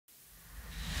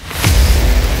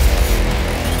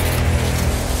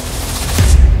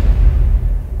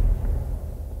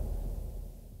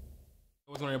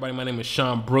is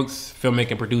Sean Brooks,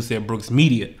 filmmaker and producer at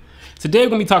Brookssmedia. Today we're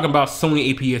going to be talking about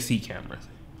Sony APS-C cameras.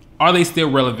 Are they still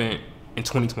relevant in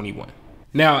 2021?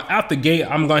 Now, out the gate,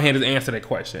 I'm going ahead and answer that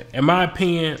question. In my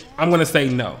opinion, I'm going to say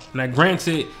no. Now,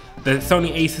 granted, the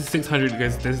Sony a6600,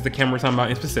 because this is the camera we're talking about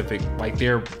in specific, like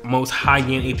their most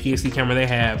high-end APS-C camera they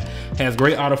have, has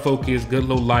great autofocus, good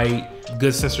low light,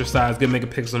 good sensor size, good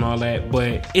megapixels and all that,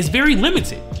 but it's very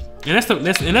limited. And that's what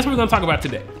we're gonna talk about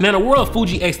today. Now, the world of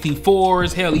Fuji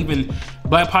X-T4s, hell, even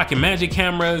Black Magic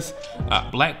cameras,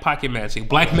 Black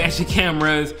Magic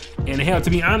cameras, and hell, to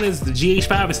be honest, the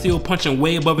GH5 is still punching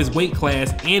way above its weight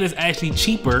class, and it's actually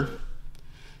cheaper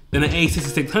than an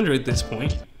A6600 at this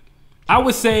point. I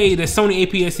would say that Sony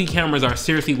APS-C cameras are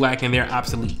seriously lacking. They're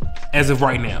obsolete as of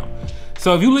right now.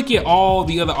 So if you look at all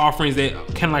the other offerings that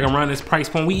kind of like around this price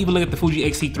point, we even look at the Fuji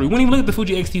X-T3. We don't even look at the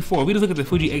Fuji X-T4. We just look at the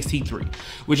Fuji X-T3,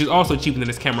 which is also cheaper than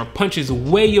this camera. Punches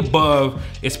way above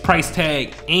its price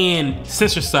tag and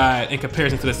sensor side in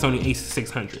comparison to the Sony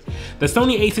a6600. The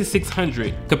Sony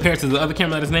a6600, compared to the other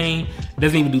camera that is named,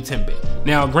 doesn't even do 10-bit.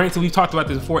 Now, granted, we've talked about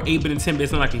this before. 8-bit and 10-bit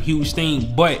is not like a huge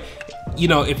thing, but you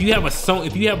know, if you have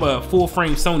a full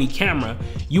frame Sony camera,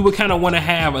 you would kind of want to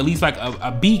have at least like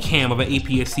a B cam of an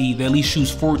APS-C that at least shoots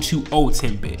 420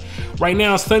 10-bit. Right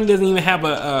now, Sony doesn't even have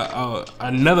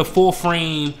another full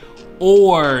frame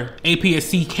or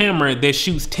APS-C camera that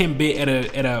shoots 10-bit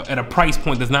at a price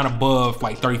point that's not above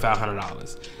like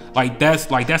 $3,500. Like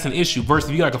that's an issue. Versus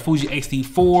if you got like a Fuji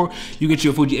X-T4, you get you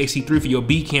a Fuji X-T3 for your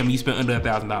B cam, you spend under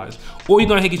 $1,000. Or you're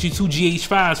gonna get you two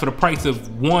GH5s for the price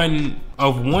of one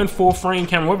full frame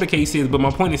camera, whatever the case is. But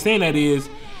my point in saying that is,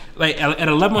 like at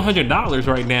 $1,100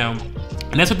 right now,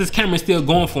 and that's what this camera is still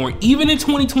going for. Even in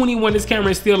 2021, this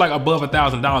camera is still like above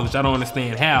 $1,000, which I don't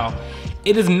understand how.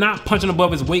 It is not punching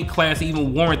above its weight class to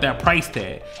even warrant that price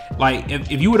tag. Like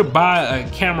if you were to buy a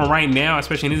camera right now,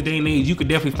 especially in this day and age, you could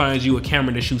definitely find you a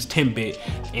camera that shoots 10-bit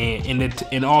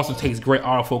and also takes great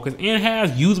autofocus and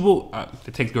has usable,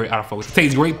 it takes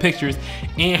great pictures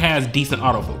and has decent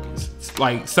autofocus.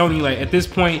 Like Sony, like at this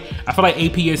point, I feel like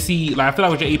APS-C, like I feel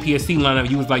like with your APS-C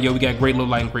lineup, you was like, yo, we got great low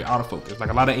light and great autofocus.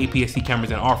 Like a lot of APS-C cameras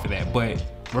didn't offer that, but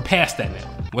we're past that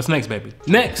now. What's next, baby?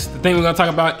 Next, the thing we're gonna talk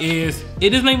about is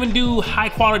it doesn't even do high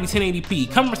quality 1080p.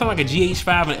 Coming from something like a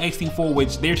GH5 and an X-T4,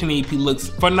 which their 1080p looks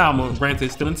phenomenal. Granted,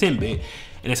 it's still in 10-bit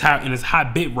and it's high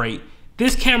bit rate.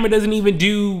 This camera doesn't even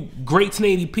do great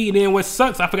 1080p. And then what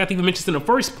sucks, I forgot to even mention this in the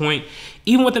first point,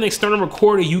 even with an external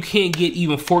recorder, you can't get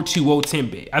even 420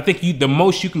 10-bit. I think the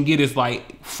most you can get is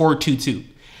like 422.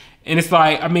 And it's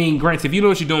like, I mean, granted, if you know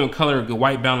what you're doing with color, good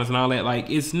white balance and all that,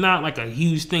 like it's not like a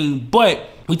huge thing, but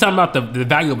we talking about the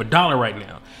value of $1 right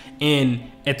now. And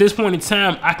at this point in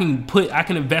time, I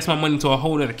can invest my money into a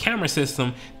whole other camera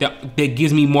system that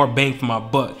gives me more bang for my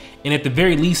buck. And at the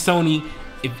very least, Sony,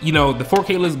 if you know, the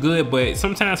 4K looks good, but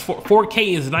sometimes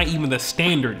 4K is not even the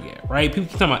standard yet, right? People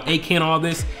keep talking about 8K and all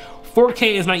this.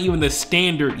 4K is not even the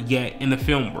standard yet in the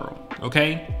film world,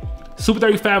 okay? Super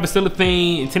 35 is still a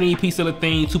thing, and 1080p still a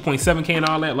thing, 2.7K and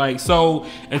all that. Like, so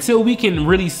until we can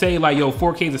really say like, yo,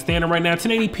 4K is a standard right now,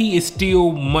 1080p is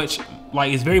still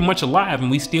it's very much alive,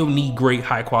 and we still need great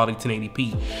high quality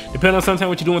 1080p. Depending on sometimes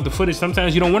what you're doing with the footage,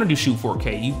 sometimes you don't want to shoot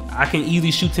 4K. I can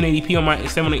easily shoot 1080p on my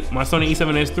Sony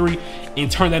a7S III and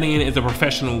turn that in as a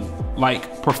professional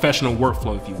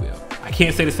workflow, if you will. I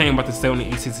can't say the same about the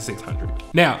Sony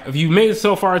a6600. Now, if you made it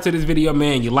so far into this video,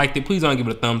 man, you liked it, please don't give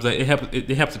it a thumbs up. It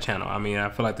helps the channel. I mean, I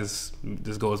feel like this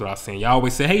goes without saying. Y'all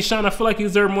always say, hey, Sean, I feel like you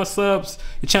deserve more subs.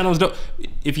 Your channel is dope.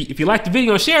 If you like the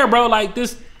video and share, bro, like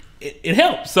this, it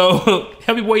helps. So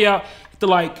help your boy out, hit the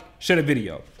like, share the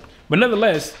video. But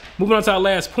nonetheless, moving on to our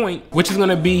last point, which is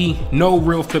gonna be no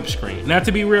real flip screen. Now,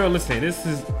 to be real, listen, this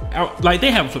is, like,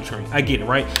 they have a flip screen, I get it,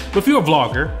 right? But if you're a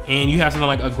vlogger and you have something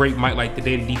like a great mic like the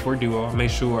Data D4 Duo, I'll make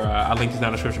sure I link this down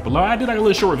in the description below. I did like a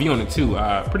little short review on it too.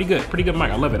 Pretty good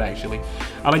mic, I love it actually.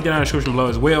 I'll link that down in the description below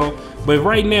as well. But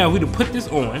right now, we to put this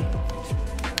on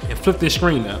and flip this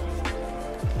screen up.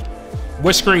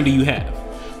 What screen do you have?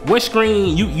 What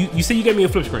screen, you say you gave me a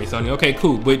flip screen, Sony, okay,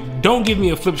 cool. But don't give me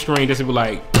a flip screen just to be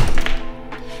like,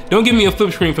 don't give me a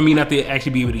flip screen for me not to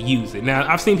actually be able to use it. Now,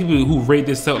 I've seen people who rig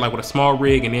this up like with a small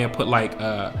rig and then put like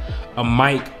a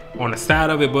mic on the side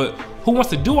of it, but who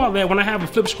wants to do all that when I have a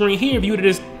flip screen here? If you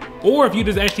just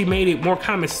actually made it more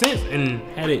common sense and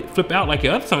had it flip out like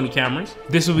your other Sony cameras,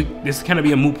 this kind of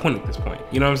be a moot point at this point.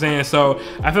 You know what I'm saying? So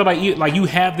I feel like you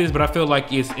have this, but I feel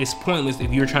like it's pointless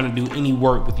if you're trying to do any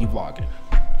work with you vlogging.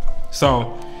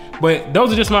 So, but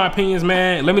those are just my opinions,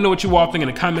 man. Let me know what you all think in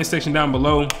the comment section down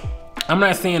below. I'm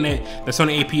not saying that the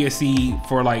Sony APS-C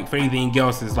for anything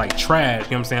else is like trash,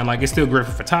 you know what I'm saying? Like, it's still great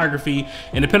for photography,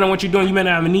 and depending on what you're doing, you may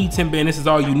not even need 10 bit, and this is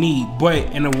all you need.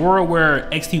 But in a world where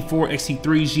X-T4,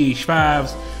 X-T3s,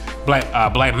 GH5s,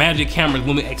 Blackmagic cameras,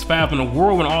 Lumia X5, in a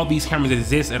world when all these cameras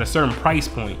exist at a certain price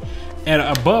point, at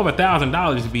above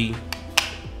 $1,000 to be,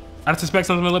 I suspect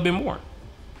something a little bit more.